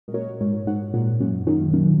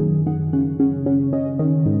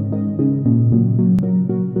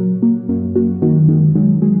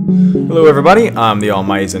Hello everybody, I'm the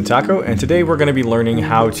almightyzentaco, and today we're going to be learning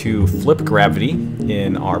how to flip gravity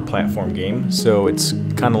in our platform game. So it's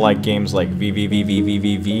kind of like games like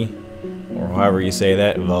VVVVVV, or however you say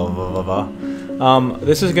that.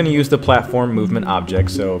 This is going to use the platform movement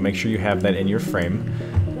object, so make sure you have that in your frame.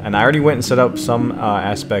 And I already went and set up some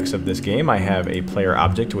aspects of this game. I have a player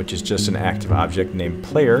object, which is just an active object named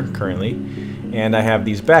player currently, and I have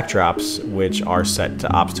these backdrops, which are set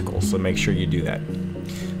to obstacles, so make sure you do that.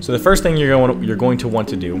 So the first thing you're going to want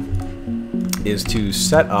to do is to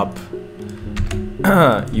set up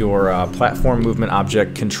your platform movement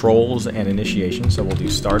object controls and initiation. So we'll do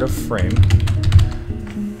start of frame.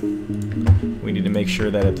 We need to make sure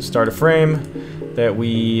that at the start of frame that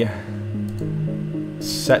we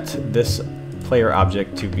set this player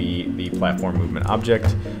object to be the platform movement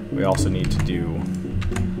object. We also need to do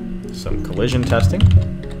some collision testing.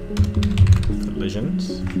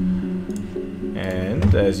 Collisions.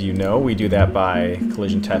 And as you know, we do that by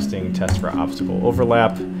collision testing, test for obstacle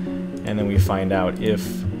overlap, and then we find out if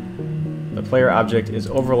the player object is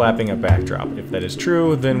overlapping a backdrop. If that is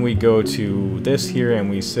true, then we go to this here and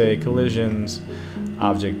we say collisions,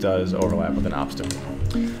 object does overlap with an obstacle.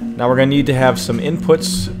 Now we're going to need to have some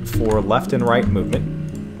inputs for left and right movement.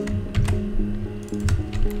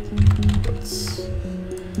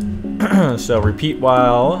 So repeat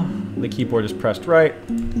while the keyboard is pressed right,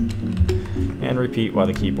 and repeat while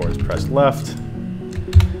the keyboard is pressed left.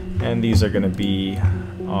 And these are going to be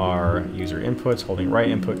our user inputs, holding right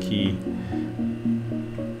input key,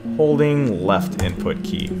 holding left input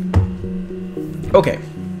key. Okay.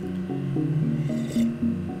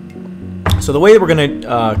 So the way that we're going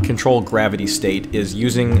to control gravity state is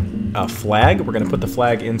using a flag. We're going to put the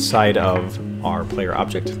flag inside of our player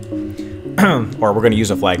object. Or we're going to use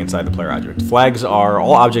a flag inside the player object. Flags are,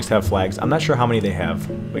 all objects have flags. I'm not sure how many they have.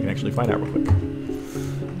 We can actually find out real quick.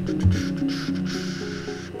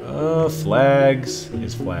 Flags,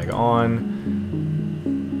 is flag on?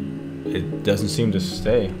 It doesn't seem to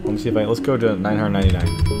stay. Let me see if let's go to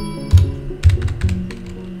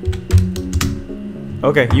 999.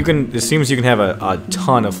 Okay, it seems you can have a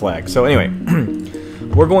ton of flags. So anyway,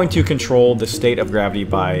 we're going to control the state of gravity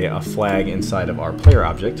by a flag inside of our player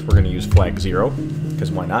object. We're going to use flag 0,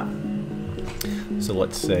 because why not? So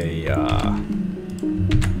let's say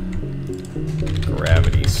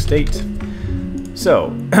gravity state. So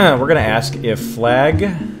we're going to ask if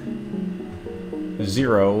flag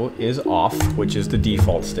 0 is off, which is the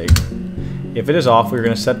default state. If it is off, we're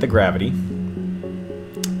going to set the gravity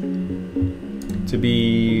to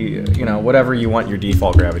be, whatever you want your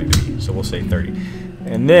default gravity to be. So we'll say 30.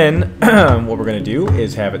 And then what we're going to do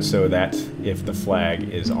is have it so that if the flag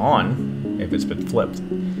is on, if it's been flipped,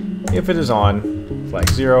 if it is on, flag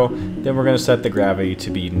 0, then we're going to set the gravity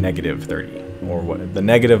to be negative 30, or the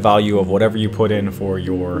negative value of whatever you put in for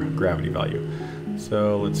your gravity value.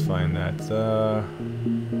 So let's find that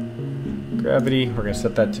gravity. We're going to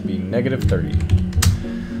set that to be negative 30.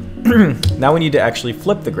 Now we need to actually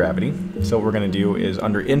flip the gravity. So what we're going to do is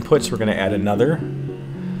under inputs, we're going to add another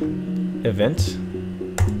event.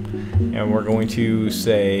 And we're going to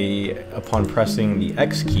say, upon pressing the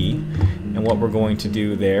X key, and what we're going to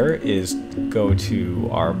do there is go to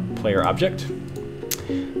our player object,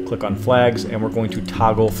 click on flags, and we're going to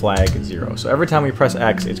toggle flag 0. So every time we press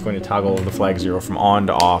X, it's going to toggle the flag 0 from on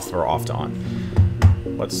to off or off to on.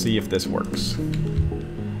 Let's see if this works.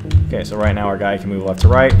 Okay, so right now our guy can move left to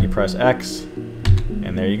right. You press X,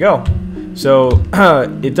 and there you go. So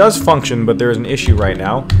it does function, but there's an issue right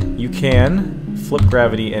now. You can flip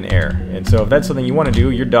gravity in air, and so if that's something you want to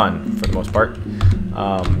do, you're done for the most part.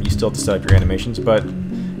 You still have to set up your animations, but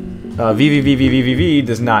VVVVVV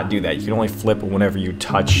does not do that. You can only flip whenever you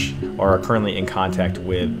touch or are currently in contact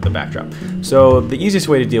with the backdrop. So the easiest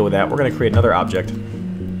way to deal with that, we're going to create another object,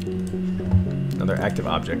 another active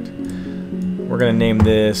object. We're going to name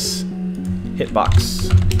this hitbox,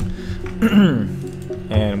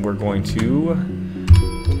 and we're going to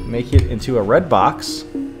make it into a red box.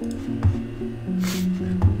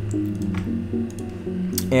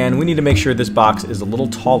 And we need to make sure this box is a little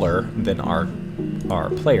taller than our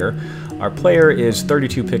player. Our player is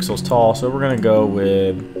 32 pixels tall, so we're going to go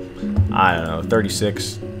with, I don't know,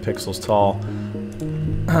 36 pixels tall.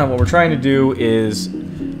 What we're trying to do is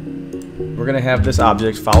we're going to have this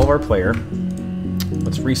object follow our player.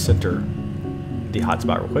 Let's recenter the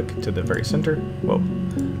hotspot real quick to the very center. Whoa,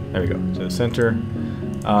 there we go, to the center.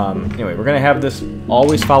 Anyway, we're going to have this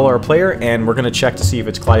always follow our player, and we're going to check to see if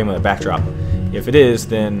it's colliding with a backdrop. If it is,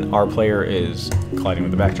 then our player is colliding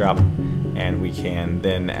with the backdrop, and we can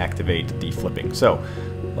then activate the flipping. So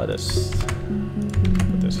let us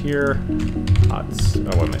put was here. What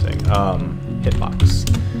am I saying? Hitbox.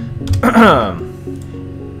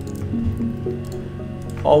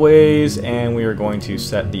 Always, and we are going to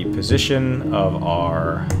set the position of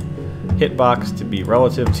our hitbox to be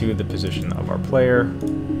relative to the position of our player.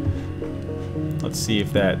 Let's see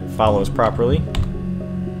if that follows properly.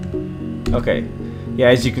 Okay, yeah,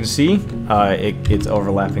 as you can see, it's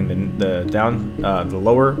overlapping the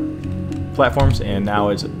lower platforms, and now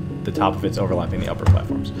it's the top of it's overlapping the upper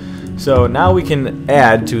platforms. So now we can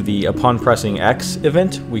add to the upon pressing X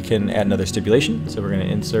event, we can add another stipulation. So we're going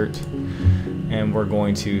to insert, and we're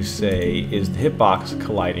going to say, is the hitbox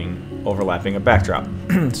colliding, overlapping a backdrop?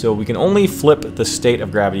 So we can only flip the state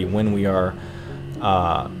of gravity when we are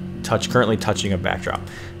currently touching a backdrop.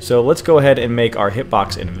 So let's go ahead and make our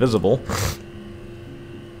hitbox invisible.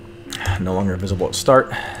 No longer visible at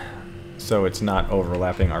start, so it's not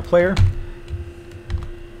overlapping our player.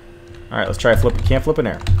 All right, let's try flip. Can't flip an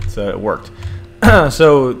air, so it worked.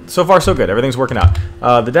 So far so good. Everything's working out.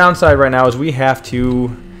 The downside right now is we have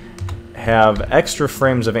to have extra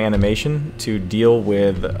frames of animation to deal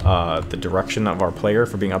with the direction of our player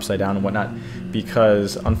for being upside down and whatnot,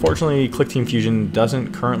 because unfortunately Clickteam Fusion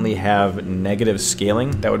doesn't currently have negative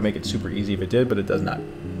scaling. That would make it super easy if it did, but it does not.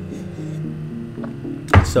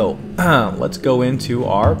 So let's go into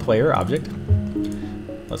our player object.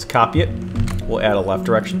 Let's copy it. We'll add a left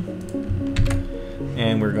direction,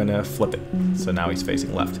 and we're going to flip it. So now he's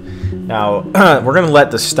facing left. Now we're going to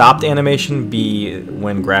let the stopped animation be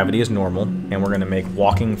when gravity is normal, and we're going to make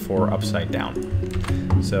walking for upside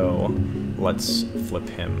down. So let's flip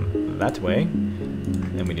him that way,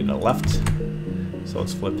 and we need a left. So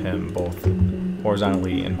let's flip him both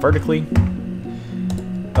horizontally and vertically.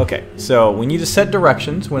 Okay, so we need to set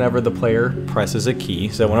directions whenever the player presses a key.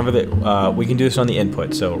 So whenever we can do this on the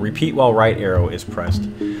input. So repeat while right arrow is pressed.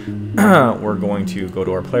 We're going to go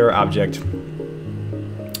to our player object,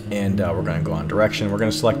 and we're going to go on direction. We're going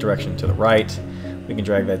to select direction to the right. We can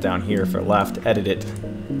drag that down here for left, edit it,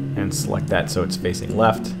 and select that so it's facing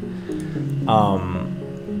left.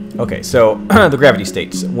 Okay, so the gravity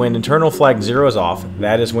states. When internal flag 0 is off,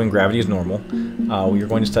 that is when gravity is normal. We are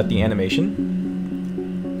going to set the animation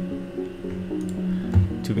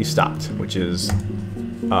to be stopped, which is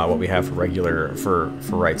what we have for regular for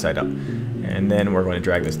right side up. And then we're going to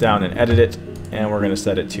drag this down and edit it, and we're going to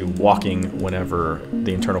set it to walking whenever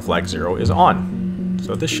the internal flag 0 is on.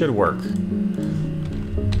 So this should work.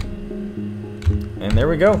 And there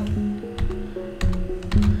we go.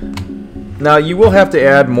 Now you will have to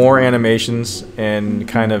add more animations and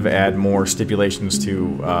kind of add more stipulations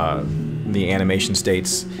to the animation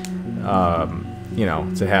states, you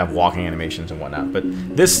know, to have walking animations and whatnot. But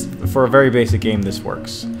this, for a very basic game, this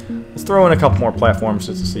works. Let's throw in a couple more platforms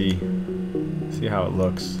just to see how it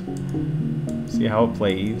looks, see how it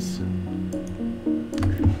plays.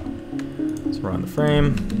 Let's run the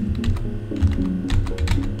frame.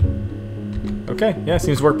 Okay, yeah,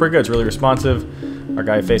 seems to work pretty good. It's really responsive. Our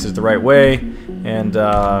guy faces the right way, and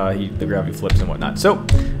the gravity flips and whatnot. So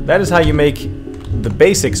that is how you make the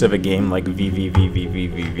basics of a game like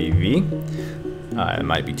VVVVVVV. It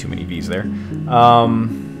might be too many V's there.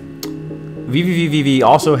 VVVVV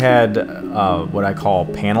also had what I call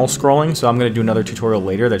panel scrolling, so I'm going to do another tutorial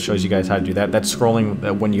later that shows you guys how to do that. That's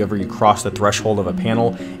scrolling whenever you cross the threshold of a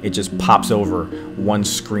panel, it just pops over one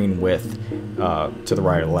screen width to the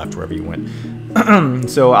right or the left, wherever you went.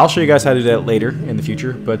 So I'll show you guys how to do that later in the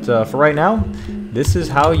future, but for right now, this is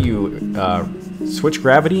how you switch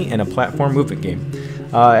gravity in a platform movement game.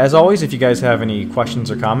 As always, if you guys have any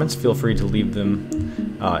questions or comments, feel free to leave them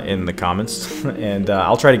in the comments, and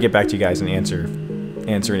I'll try to get back to you guys and answer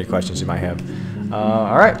any questions you might have.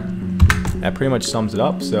 Alright, that pretty much sums it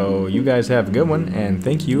up, so you guys have a good one, and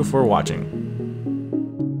thank you for watching.